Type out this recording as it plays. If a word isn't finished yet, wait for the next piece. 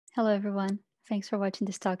Hello, everyone. Thanks for watching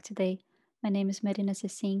this talk today. My name is Marina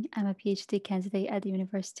Sessim. I'm a PhD candidate at the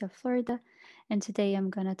University of Florida, and today I'm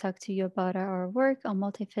going to talk to you about our work on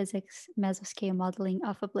multiphysics mesoscale modeling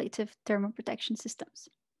of ablative thermal protection systems.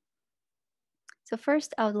 So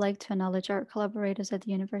first, I would like to acknowledge our collaborators at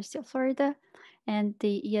the University of Florida and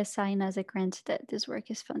the ESI NASA grant that this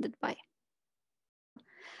work is funded by.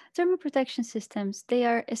 Thermal protection systems, they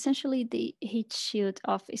are essentially the heat shield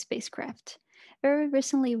of a spacecraft. Very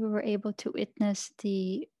recently, we were able to witness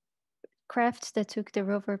the craft that took the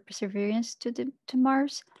rover Perseverance to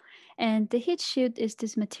Mars. And the heat shield is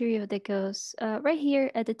this material that goes right here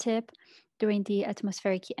at the tip during the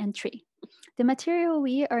atmospheric entry. The material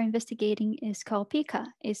we are investigating is called PICA.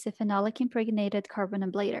 It's a phenolic impregnated carbon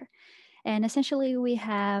ablator. And essentially, we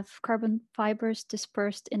have carbon fibers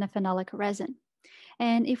dispersed in a phenolic resin.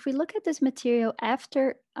 And if we look at this material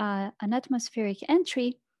after an atmospheric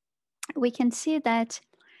entry, we can see that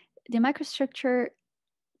the microstructure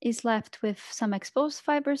is left with some exposed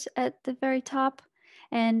fibers at the very top,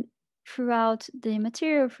 and throughout the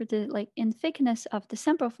material, for the in thickness of the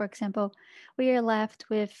sample, for example, we are left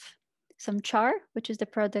with some char, which is the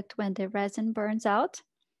product when the resin burns out,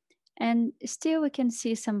 and still we can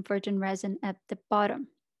see some virgin resin at the bottom.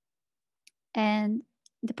 And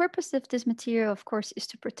the purpose of this material, of course, is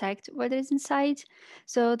to protect what is inside.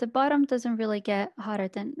 So the bottom doesn't really get hotter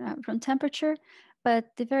than room temperature, but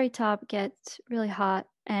the very top gets really hot,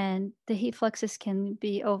 and the heat fluxes can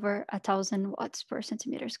be over 1,000 watts per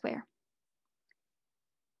centimeter square.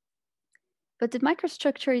 But the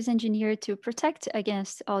microstructure is engineered to protect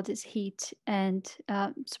against all this heat and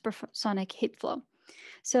supersonic heat flow.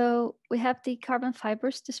 So we have the carbon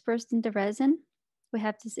fibers dispersed in the resin. We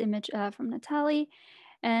have this image from Natalie,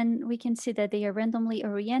 and we can see that they are randomly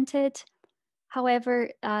oriented.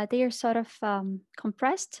 However, they are sort of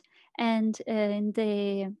compressed, and in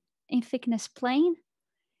thickness plane,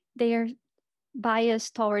 they are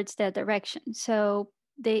biased towards that direction. So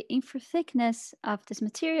the infrathickness of this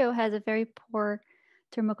material has a very poor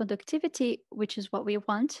thermoconductivity, which is what we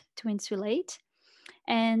want to insulate,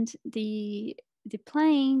 and the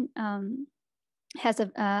plane has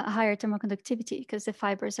a higher thermoconductivity because the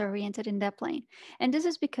fibers are oriented in that plane. And this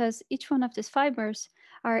is because each one of these fibers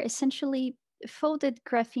are essentially folded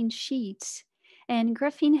graphene sheets. And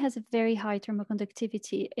graphene has a very high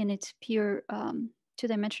thermoconductivity in its pure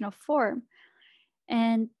two-dimensional form.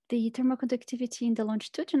 And the thermoconductivity in the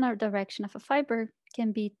longitudinal direction of a fiber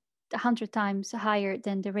can be 100 times higher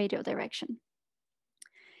than the radial direction.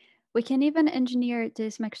 We can even engineer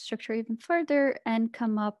this microstructure even further and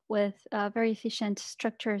come up with very efficient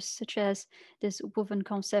structures, such as this woven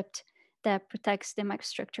concept that protects the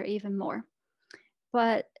microstructure even more.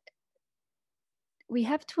 But we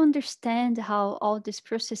have to understand how all these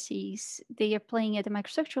processes, they are playing at the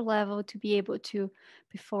microstructure level to be able to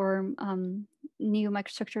perform new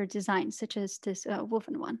microstructure designs, such as this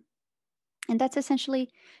woven one. And that's essentially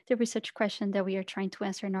the research question that we are trying to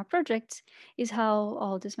answer in our projects, is how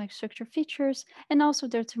all these microstructure features and also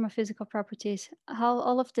their thermophysical properties, how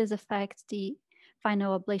all of this affects the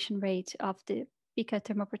final ablation rate of the PICA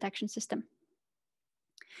thermoprotection system.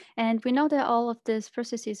 And we know that all of these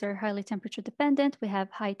processes are highly temperature dependent. We have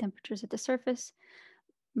high temperatures at the surface,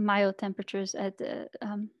 mild temperatures at the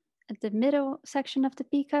middle section of the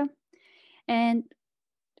PICA. And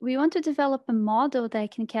we want to develop a model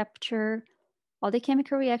that can capture all the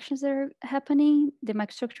chemical reactions that are happening, the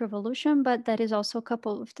microstructure evolution, but that is also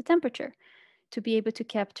coupled with the temperature to be able to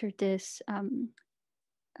capture this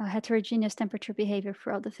heterogeneous temperature behavior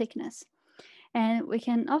throughout the thickness. And we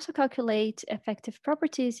can also calculate effective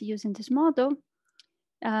properties using this model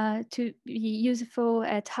to be useful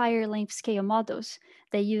at higher length scale models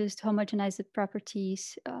that used homogenized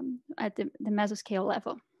properties at the mesoscale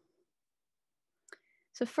level.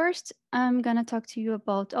 So first, I'm going to talk to you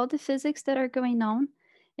about all the physics that are going on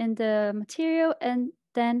in the material, and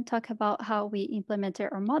then talk about how we implemented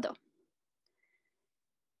our model.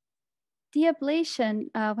 The ablation,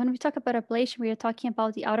 when we talk about ablation, we are talking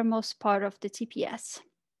about the outermost part of the TPS.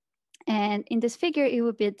 And in this figure, it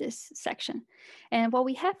would be this section. And what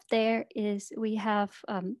we have there is we have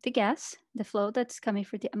the gas, the flow that's coming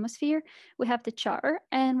through the atmosphere. We have the char,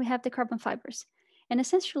 and we have the carbon fibers. And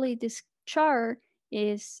essentially, this char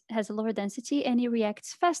has a lower density, and it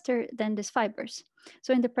reacts faster than these fibers.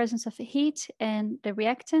 So in the presence of heat and the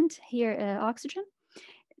reactant, here oxygen,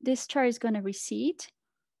 this char is going to recede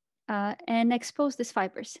and expose these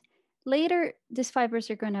fibers. Later, these fibers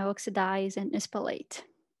are going to oxidize and spallate.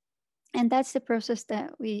 And that's the process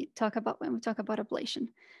that we talk about when we talk about ablation.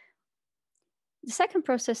 The second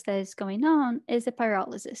process that is going on is the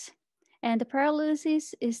pyrolysis. And the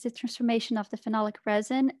pyrolysis is the transformation of the phenolic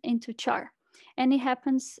resin into char. And it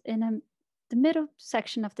happens in the middle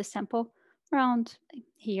section of the sample, around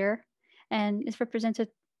here, and is represented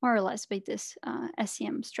more or less by this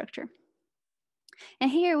SEM structure.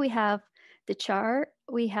 And here we have the char,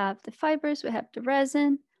 we have the fibers, we have the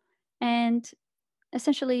resin, and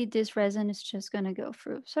essentially this resin is just going to go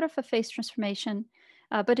through sort of a phase transformation,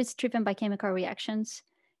 but it's driven by chemical reactions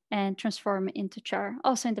and transform into char,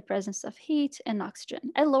 also in the presence of heat and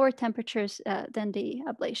oxygen at lower temperatures than the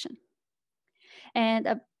ablation.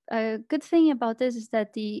 And a good thing about this is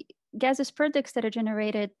that the gaseous products that are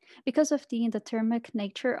generated because of the endothermic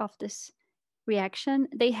nature of this reaction,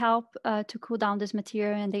 they help to cool down this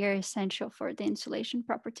material, and they are essential for the insulation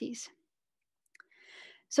properties.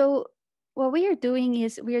 So what we are doing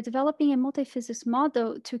is we are developing a multiphysics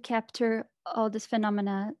model to capture all this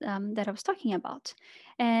phenomena that I was talking about.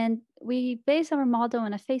 And we base our model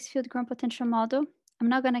on a phase field ground potential model. I'm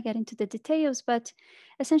not going to get into the details, but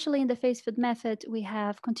essentially in the phase field method, we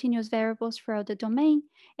have continuous variables throughout the domain,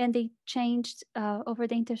 and they changed over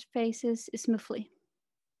the interfaces smoothly.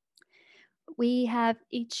 We have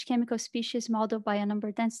each chemical species modeled by a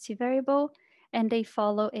number density variable, and they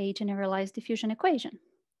follow a generalized diffusion equation.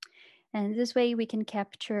 And this way we can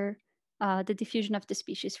capture the diffusion of the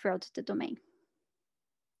species throughout the domain.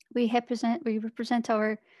 We represent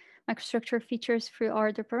our microstructure features through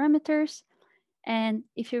order parameters. And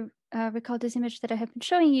if you recall this image that I have been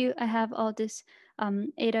showing you, I have all these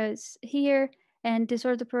etas here, and these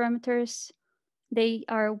order parameters, they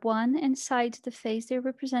are 1 inside the phase they're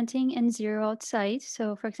representing and 0 outside.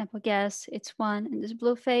 So for example, gas, it's 1 in this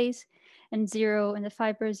blue phase, and 0 in the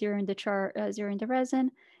fiber, 0 in the char, 0 in the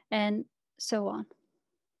resin, and so on.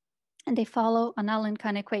 And they follow an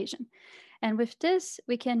Allen-Kahn equation. And with this,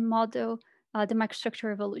 we can model the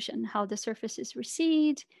microstructure evolution, how the surfaces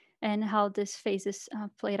recede, and how this phases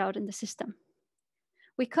played out in the system.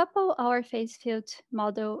 We couple our phase field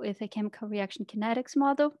model with a chemical reaction kinetics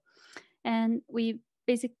model, and we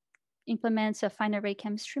basically implement a fine array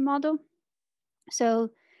chemistry model.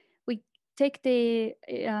 So we take the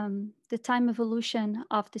time evolution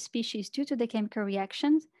of the species due to the chemical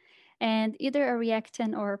reactions, and either a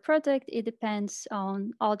reactant or a product, it depends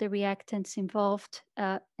on all the reactants involved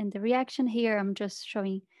in the reaction. Here, I'm just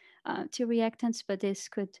showing 2 reactants, but this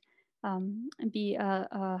could be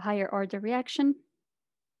a higher order reaction.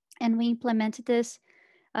 And we implemented this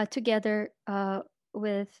together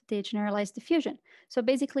with the generalized diffusion. So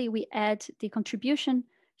basically, we add the contribution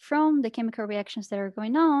from the chemical reactions that are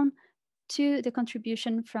going on to the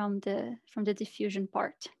contribution from the diffusion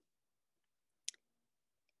part.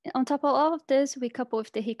 On top of all of this, we couple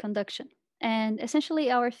with the heat conduction. And essentially,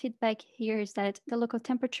 our feedback here is that the local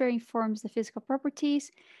temperature informs the physical properties,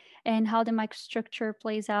 and how the microstructure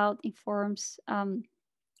plays out informs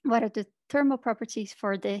what are the thermal properties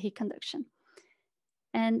for the heat conduction.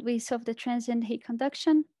 And we solve the transient heat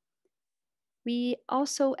conduction. We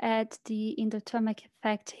also add the endothermic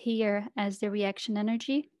effect here as the reaction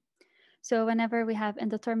energy. So whenever we have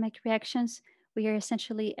endothermic reactions, we are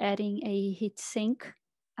essentially adding a heat sink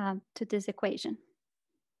to this equation.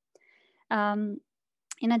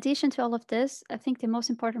 In addition to all of this, I think the most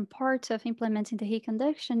important part of implementing the heat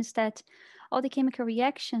conduction is that all the chemical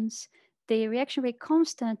reactions, the reaction rate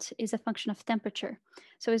constant is a function of temperature.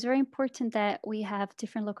 So it's very important that we have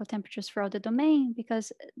different local temperatures throughout the domain,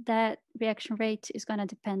 because that reaction rate is going to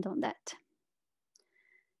depend on that.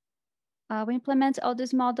 We implement all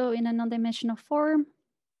this model in a non-dimensional form,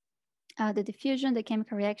 the diffusion, the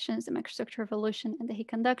chemical reactions, the microstructure evolution, and the heat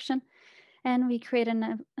conduction. And we create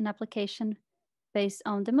an application based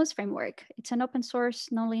on the MOOS framework. It's an open source,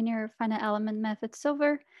 nonlinear finite element method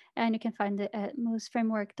solver, and you can find it at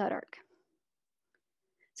moosframework.org.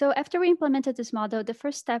 So after we implemented this model, the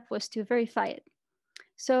first step was to verify it.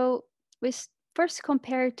 So we first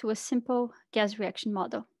compared to a simple gas reaction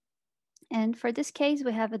model. And for this case,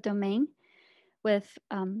 we have a domain with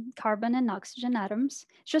carbon and oxygen atoms.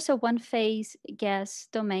 It's just a one-phase gas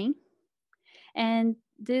domain. And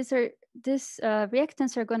these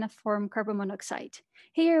reactants are going to form carbon monoxide.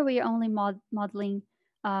 Here we are only modeling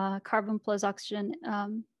carbon plus oxygen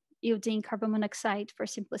yielding carbon monoxide for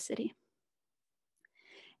simplicity.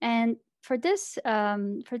 And for this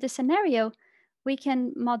scenario, we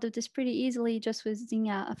can model this pretty easily just using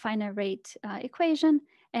a finite rate equation.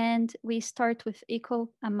 And we start with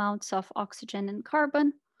equal amounts of oxygen and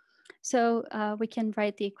carbon. So we can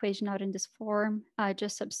write the equation out in this form,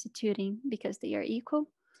 just substituting because they are equal.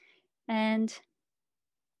 And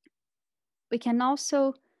we can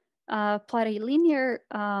also plot a linear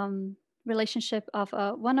relationship of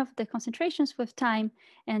one of the concentrations with time,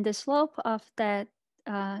 and the slope of that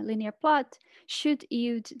linear plot should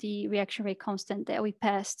yield the reaction rate constant that we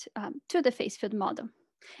passed to the phase field model.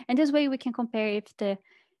 And this way we can compare if the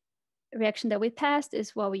reaction that we passed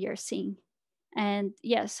is what we are seeing. And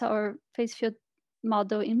yes, our phase field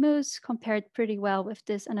model in Moose compared pretty well with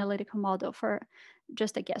this analytical model for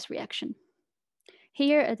just a gas reaction.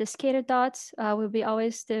 Here, the scatter dots will be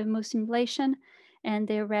always the Moose simulation, and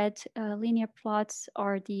the red linear plots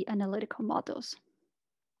are the analytical models.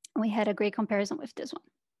 We had a great comparison with this one.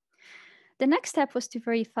 The next step was to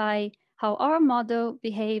verify how our model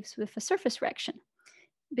behaves with a surface reaction,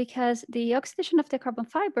 because the oxidation of the carbon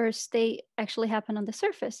fibers, they actually happen on the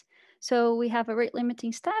surface. So we have a rate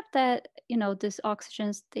limiting step that, these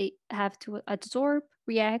oxygens, they have to adsorb,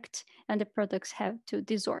 react, and the products have to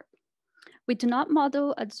desorb. We do not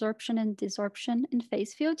model adsorption and desorption in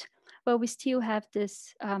phase field, but we still have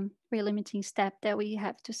this rate limiting step that we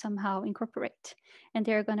have to somehow incorporate. And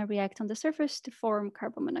they're going to react on the surface to form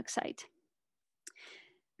carbon monoxide.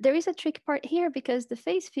 There is a tricky part here because the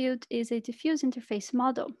phase field is a diffuse interface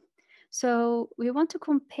model. So we want to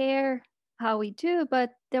compare how we do, but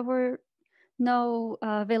there were no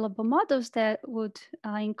available models that would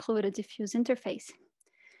include a diffuse interface.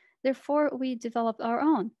 Therefore, we developed our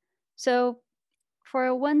own. So for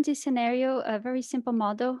a 1D scenario, a very simple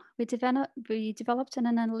model, we developed an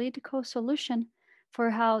analytical solution for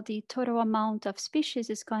how the total amount of species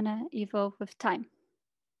is going to evolve with time.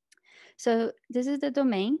 So this is the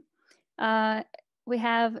domain. We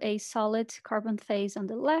have a solid carbon phase on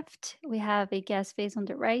the left. We have a gas phase on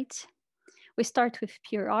the right. We start with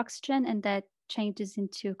pure oxygen, and that changes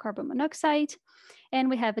into carbon monoxide. And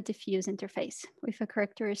we have a diffuse interface with a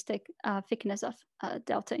characteristic thickness of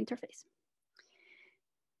delta interface.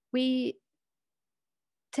 We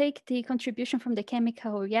take the contribution from the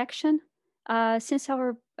chemical reaction. Since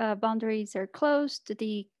our boundaries are closed,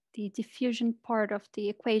 the diffusion part of the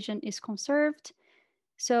equation is conserved.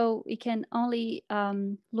 So we can only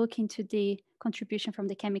look into the contribution from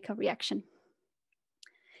the chemical reaction.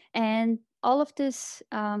 And all of these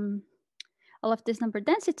number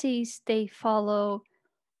densities, they follow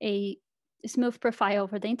a smooth profile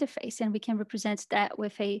over the interface, and we can represent that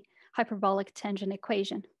with a hyperbolic tangent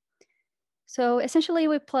equation. So essentially,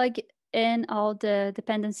 we plug in all the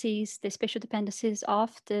dependencies, the spatial dependencies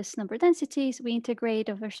of this number densities. We integrate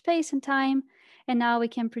over space and time, and now we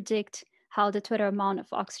can predict how the total amount of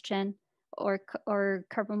oxygen or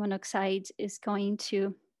carbon monoxide is going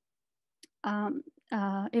to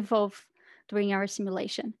evolve during our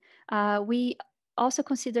simulation. We also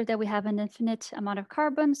consider that we have an infinite amount of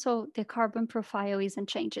carbon, so the carbon profile isn't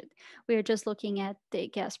changed. We're just looking at the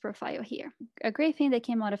gas profile here. A great thing that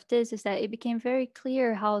came out of this is that it became very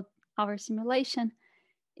clear how our simulation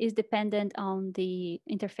is dependent on the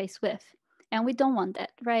interface width. And we don't want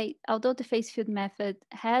that, right? Although the phase field method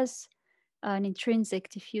has an intrinsic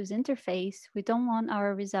diffuse interface, we don't want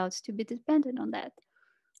our results to be dependent on that.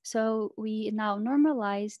 So we now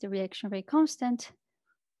normalize the reaction rate constant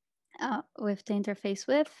with the interface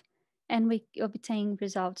width, and we obtain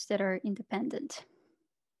results that are independent.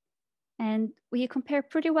 And we compare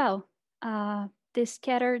pretty well. The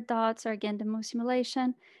scattered dots are again the Moose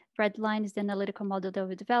simulation. Red line is the analytical model that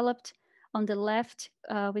we developed. On the left,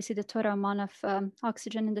 we see the total amount of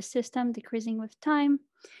oxygen in the system decreasing with time.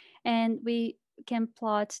 And we can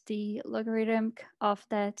plot the logarithm of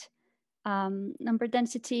that number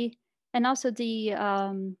density, and also the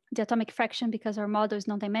atomic fraction, because our model is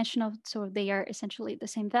non-dimensional, so they are essentially the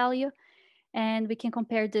same value. And we can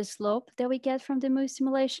compare the slope that we get from the Moose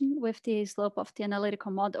simulation with the slope of the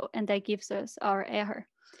analytical model, and that gives us our error.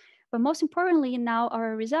 But most importantly, now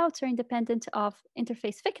our results are independent of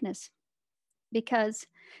interface thickness, because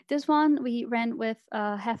this one we ran with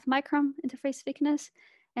a 0.5 micron interface thickness,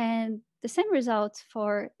 and the same results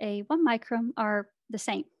for a 1 micron are the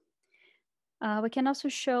same. We can also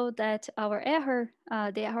show that our error,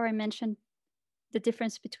 the error I mentioned, the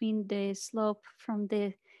difference between the slope from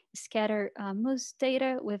the scatter Moose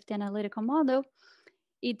data with the analytical model,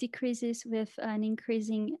 it decreases with an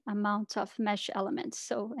increasing amount of mesh elements,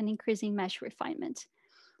 so an increasing mesh refinement.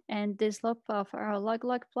 And the slope of our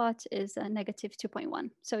log-log plot is a negative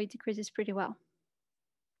 2.1, so it decreases pretty well.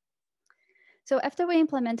 So after we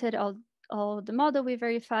implemented all the model we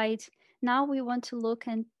verified, now we want to look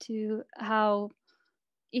into how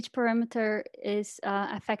each parameter is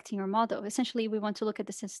affecting our model. Essentially, we want to look at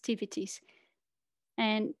the sensitivities.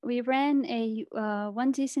 And we ran a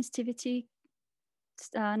 1D sensitivity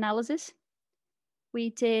analysis.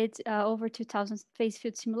 We did over 2,000 phase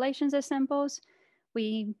field simulations as samples.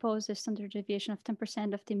 We impose a standard deviation of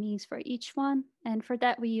 10% of the means for each one. And for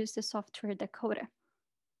that, we use the software Dakota.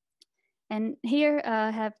 And here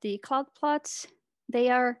I have the cloud plots. They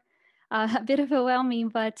are a bit overwhelming,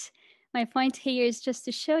 but my point here is just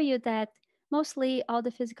to show you that mostly all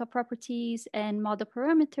the physical properties and model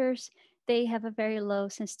parameters, they have a very low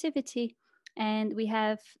sensitivity. And we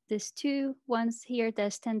have these two ones here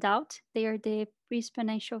that stand out. They are the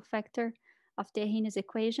pre-exponential factor of the Arrhenius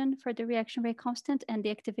equation for the reaction rate constant and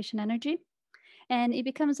the activation energy. And it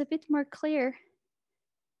becomes a bit more clear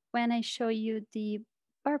when I show you the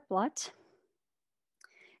bar plot.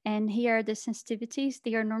 And here are the sensitivities.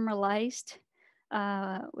 They are normalized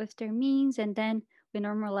with their means, and then we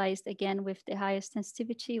normalized again with the highest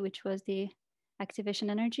sensitivity, which was the activation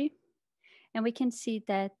energy. And we can see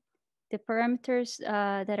that the parameters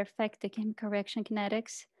that affect the chemical reaction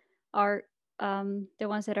kinetics are the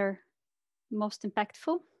ones that are most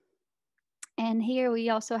impactful. And here we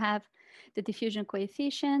also have the diffusion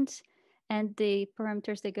coefficients and the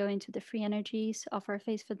parameters that go into the free energies of our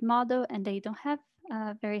phase field model, and they don't have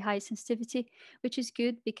very high sensitivity, which is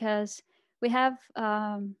good because we have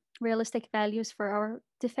realistic values for our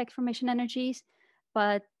defect formation energies,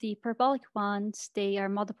 but the parabolic ones, they are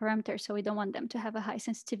model parameters, so we don't want them to have a high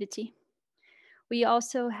sensitivity. We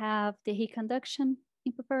also have the heat conduction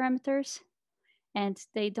input parameters, and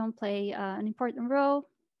they don't play an important role.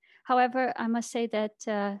 However, I must say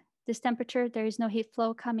that this temperature, there is no heat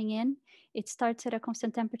flow coming in. It starts at a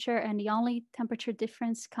constant temperature, and the only temperature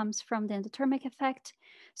difference comes from the endothermic effect.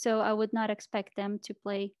 So I would not expect them to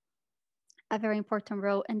play a very important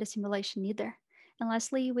role in the simulation either. And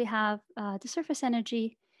lastly, we have the surface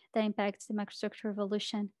energy that impacts the microstructure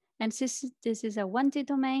evolution. And since this is a 1D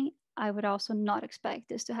domain, I would also not expect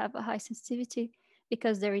this to have a high sensitivity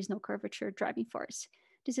because there is no curvature driving force.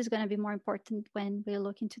 This is going to be more important when we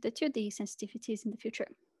look into the 2D sensitivities in the future.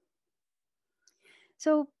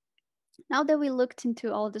 So now that we looked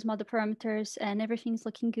into all these model parameters and everything's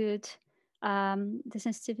looking good, the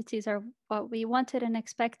sensitivities are what we wanted and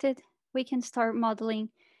expected, we can start modeling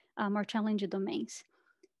more challenging domains.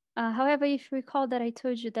 However, if you recall that I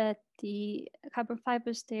told you that the carbon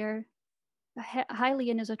fibers, they're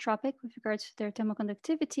highly anisotropic with regards to their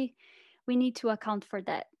thermoconductivity, we need to account for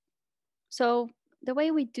that. So the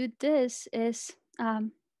way we do this is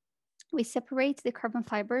we separate the carbon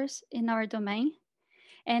fibers in our domain,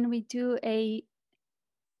 and we do a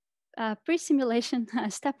pre-simulation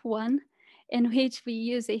step 1, in which we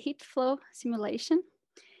use a heat flow simulation.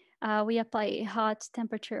 We apply a hot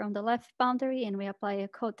temperature on the left boundary, and we apply a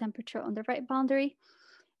cold temperature on the right boundary.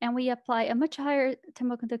 And we apply a much higher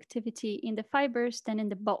thermoconductivity in the fibers than in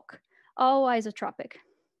the bulk, all isotropic.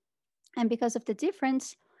 And because of the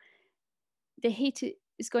difference, the heat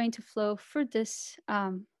is going to flow through this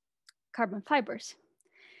carbon fibers.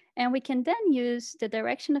 And we can then use the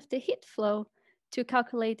direction of the heat flow to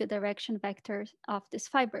calculate the direction vector of these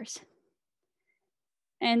fibers.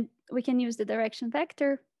 And we can use the direction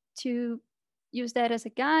vector to use that as a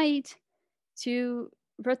guide to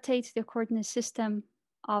rotate the coordinate system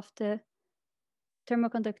of the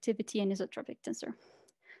thermoconductivity anisotropic tensor.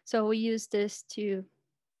 So we use this to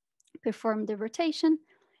perform the rotation.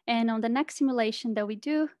 And on the next simulation that we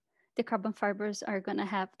do, the carbon fibers are going to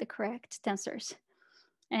have the correct tensors.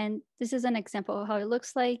 And this is an example of how it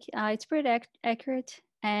looks like. It's pretty accurate,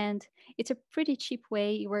 and it's a pretty cheap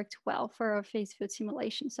way. It worked well for our phase field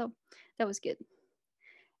simulation, so that was good.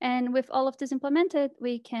 And with all of this implemented,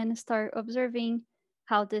 we can start observing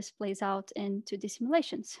how this plays out into the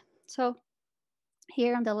simulations. So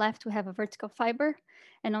here on the left, we have a vertical fiber,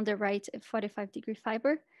 and on the right, a 45-degree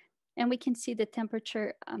fiber. And we can see the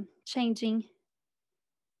temperature changing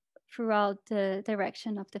throughout the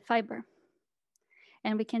direction of the fiber.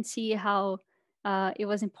 And we can see how it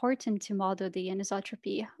was important to model the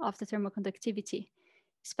anisotropy of the thermoconductivity,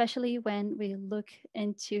 especially when we look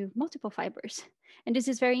into multiple fibers. And this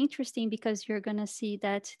is very interesting because you're going to see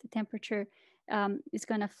that the temperature is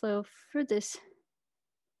going to flow through these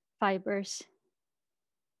fibers.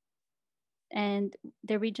 And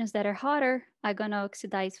the regions that are hotter are going to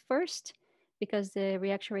oxidize first because the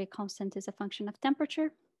reaction rate constant is a function of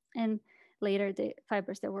temperature, and later the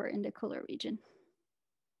fibers that were in the cooler region.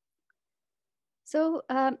 So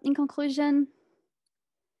in conclusion,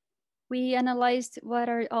 we analyzed what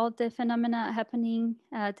are all the phenomena happening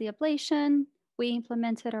at the ablation. We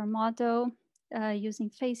implemented our model using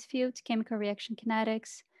phase field, chemical reaction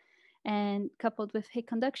kinetics, and coupled with heat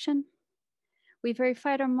conduction. We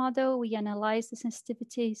verified our model. We analyzed the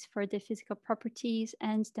sensitivities for the physical properties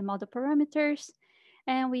and the model parameters.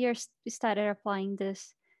 And we started applying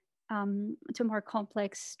this to more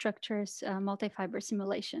complex structures, multi-fiber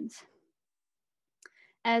simulations.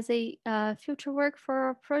 As a future work for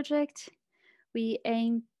our project, we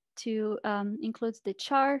aim to include the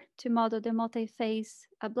char to model the multi-phase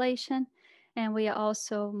ablation, and we are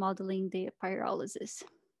also modeling the pyrolysis.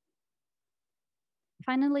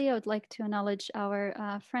 Finally, I would like to acknowledge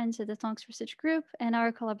our friends at the Tonks Research Group and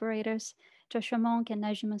our collaborators, Joshua Monk and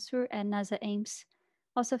Najim Mansour at NASA Ames.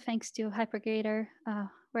 Also thanks to HyperGator,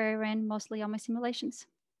 where I ran mostly all my simulations.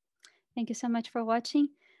 Thank you so much for watching.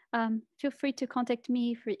 Feel free to contact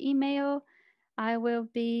me through email. I will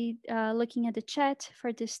be looking at the chat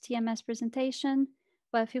for this TMS presentation,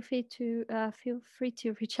 but feel free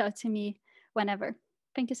to reach out to me whenever.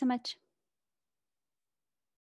 Thank you so much.